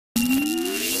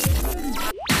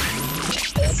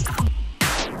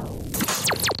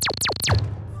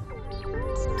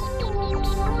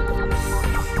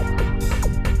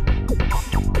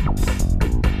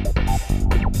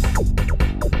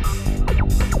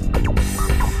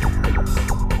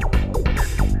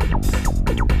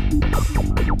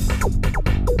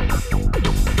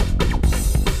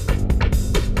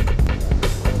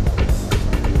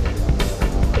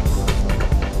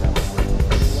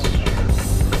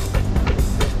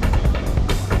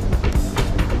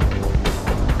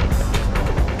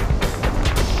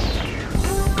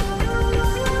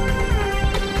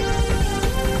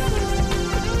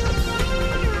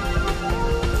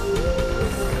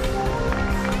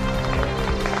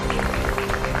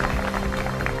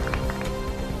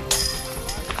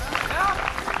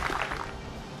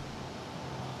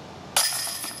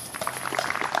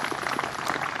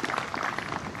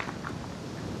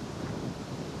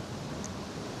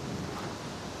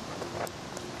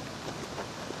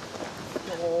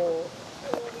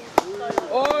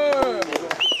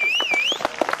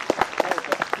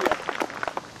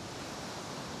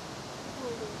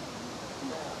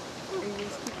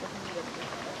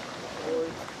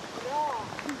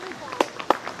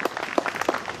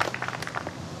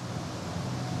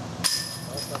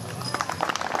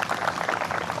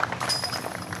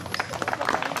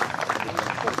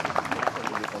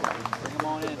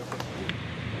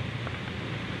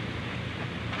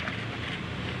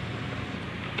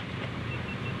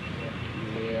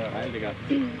There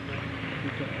we go.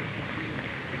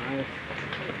 Nice.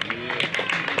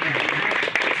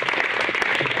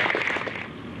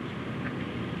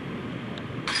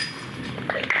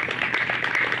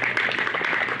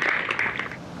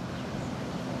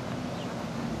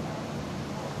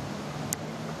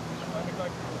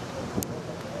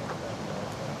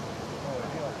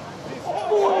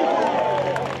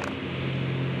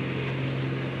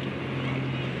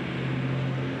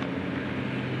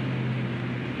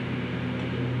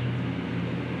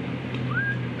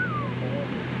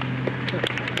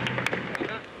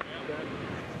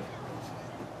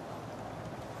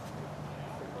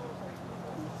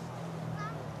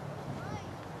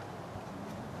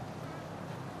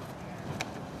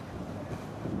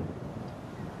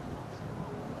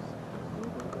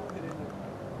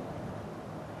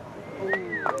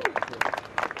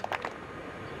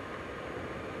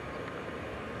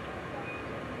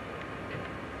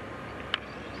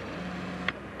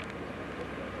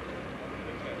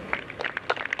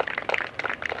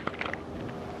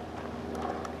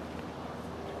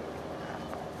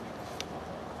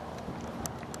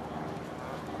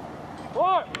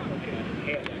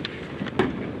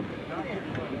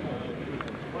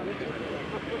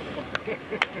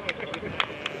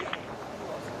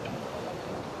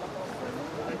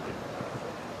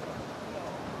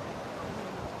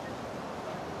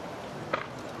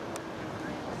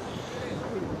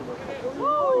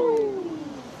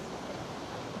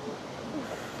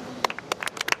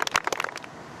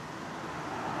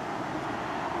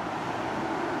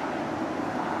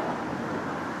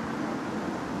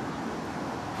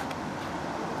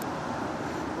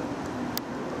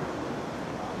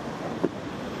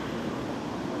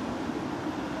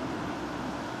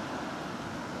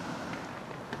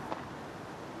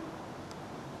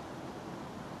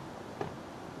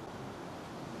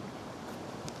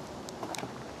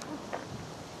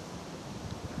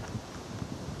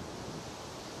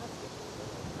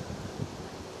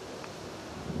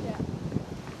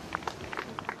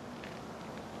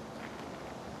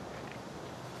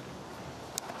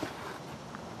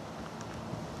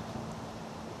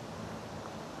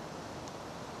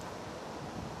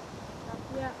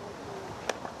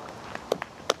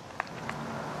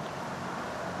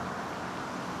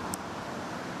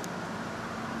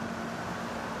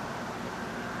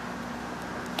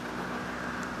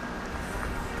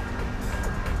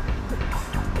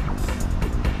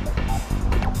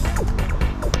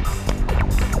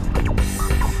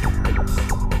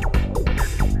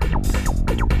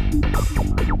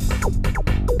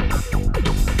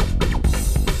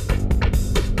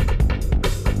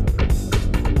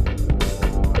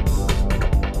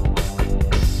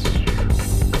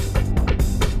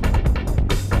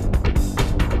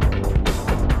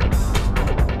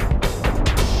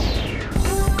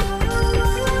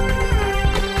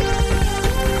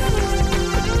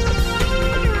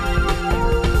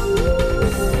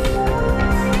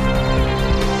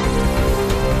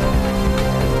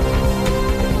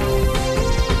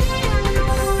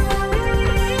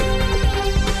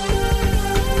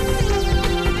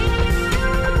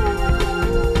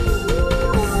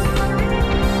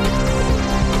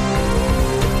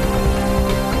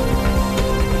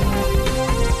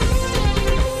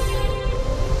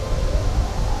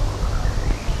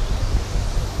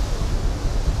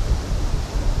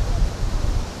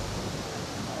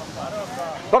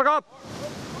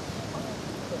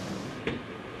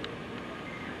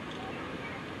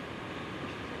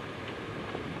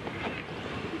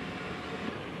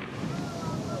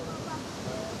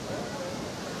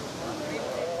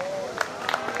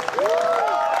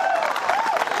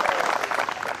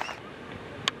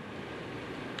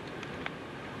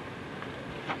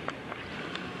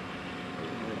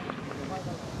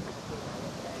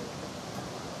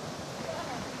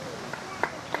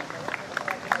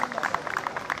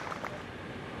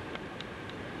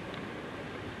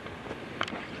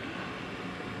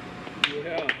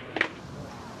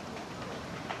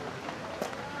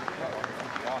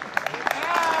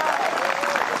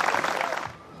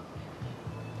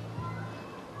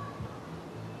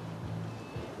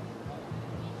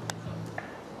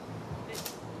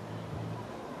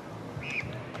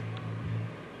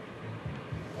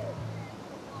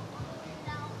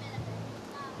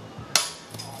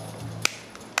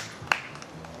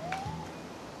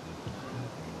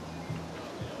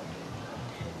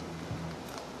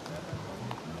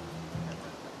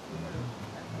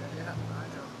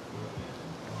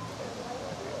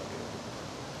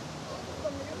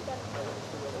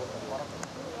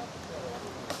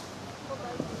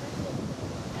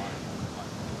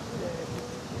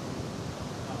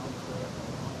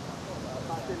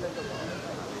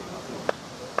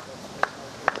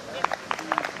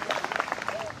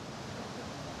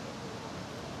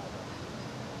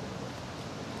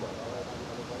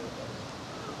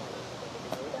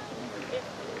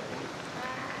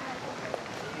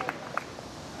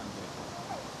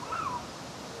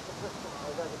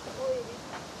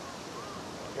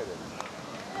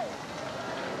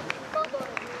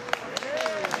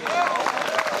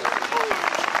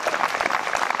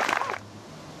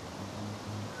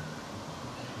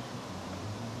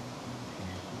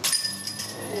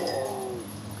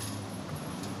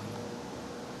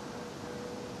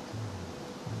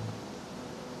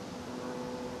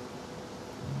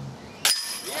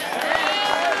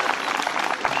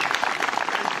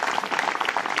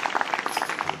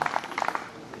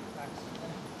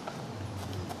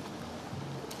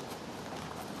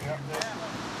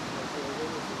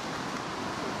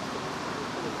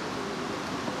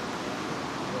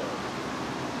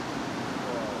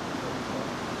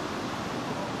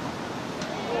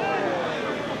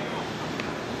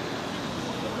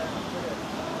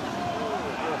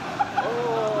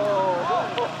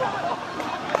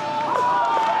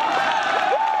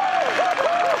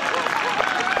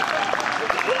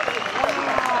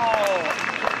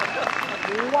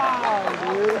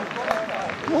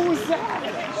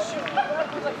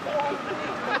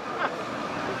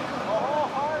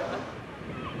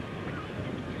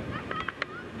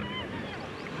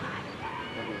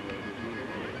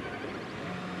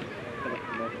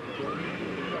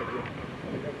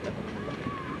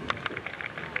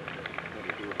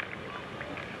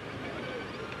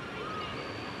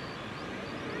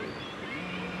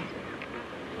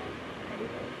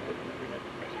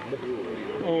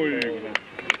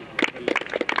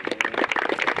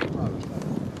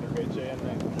 That's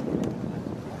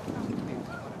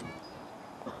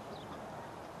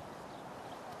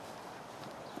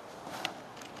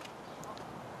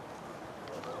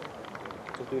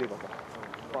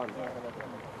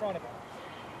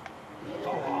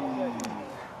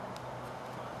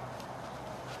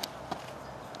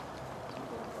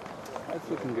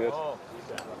looking good.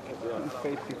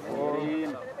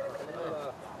 54.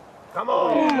 Come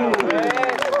on!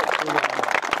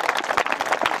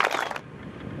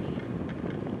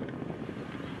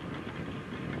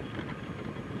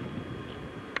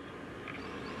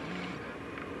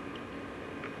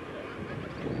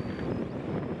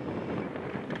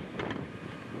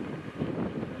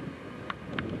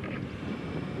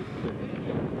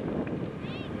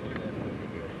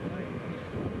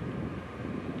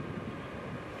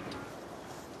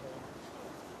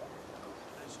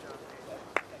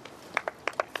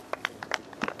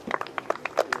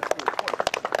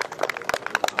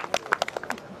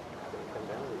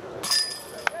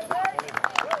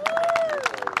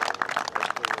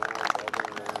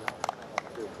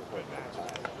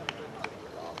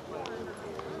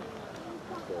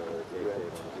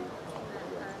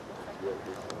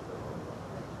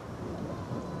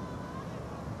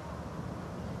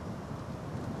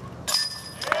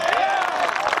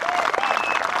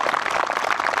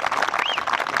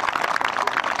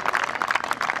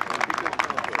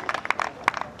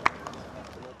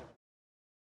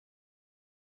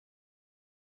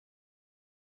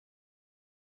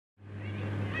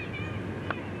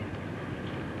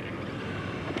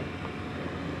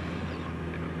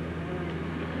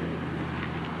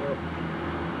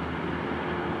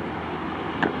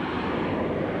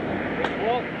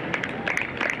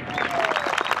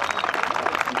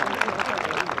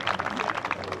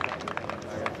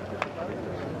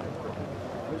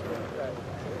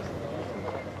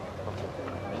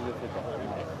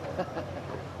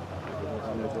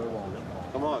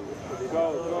 Come on.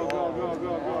 Go.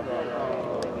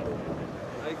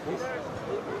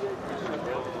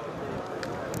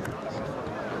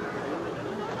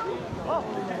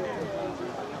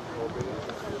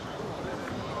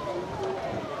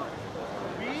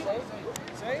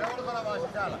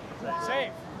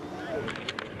 Safe.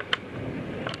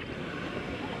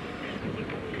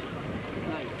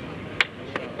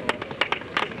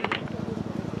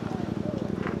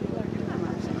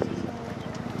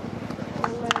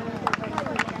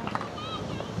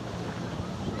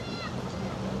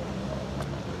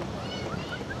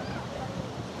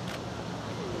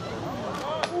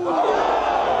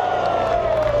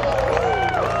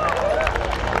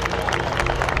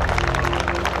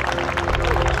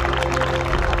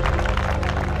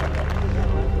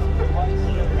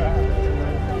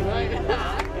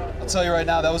 I'll tell you right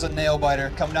now, that was a nail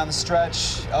biter coming down the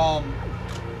stretch.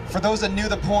 For those that knew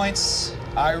the points,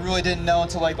 I really didn't know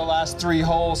until like the last 3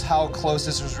 holes how close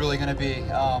this was really going to be.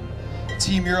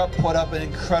 Team Europe put up an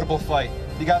incredible fight.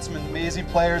 You got some amazing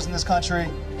players in this country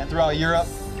and throughout Europe,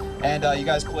 and you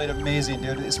guys played amazing,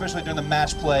 dude, especially during the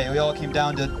match play. We all came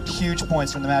down to huge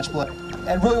points from the match play.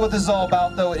 And really what this is all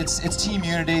about, though, it's team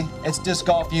unity, it's disc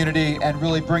golf unity, and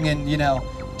really bringing, you know,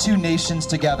 2 nations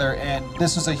together. And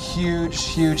this was a huge,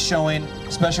 huge showing,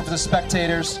 especially for the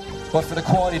spectators, but for the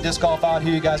quality of disc golf out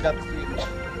here, you guys got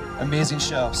amazing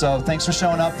show. So thanks for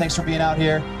showing up, thanks for being out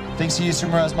here. Thanks to you,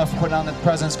 Sumaresma, for putting on the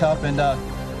President's Cup, and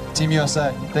Team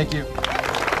USA. Thank you.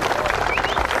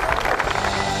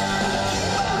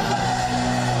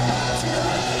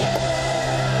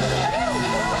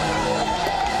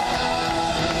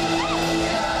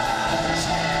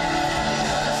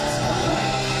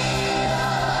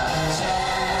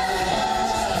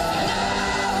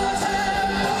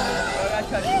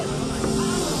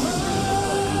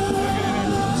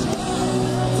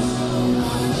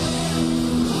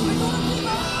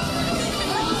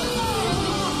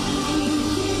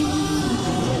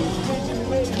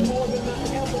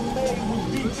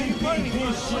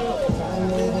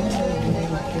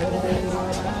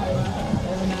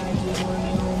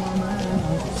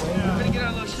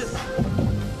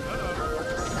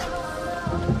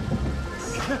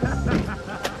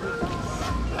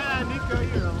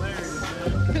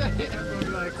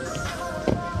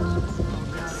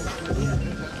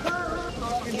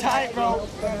 Tight, bro.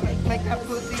 Take that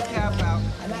pussy cap out.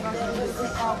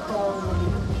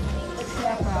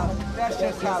 Cap out. That's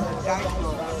just how the dice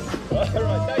roll.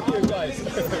 Alright, thank you guys.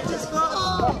 Just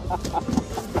fuck.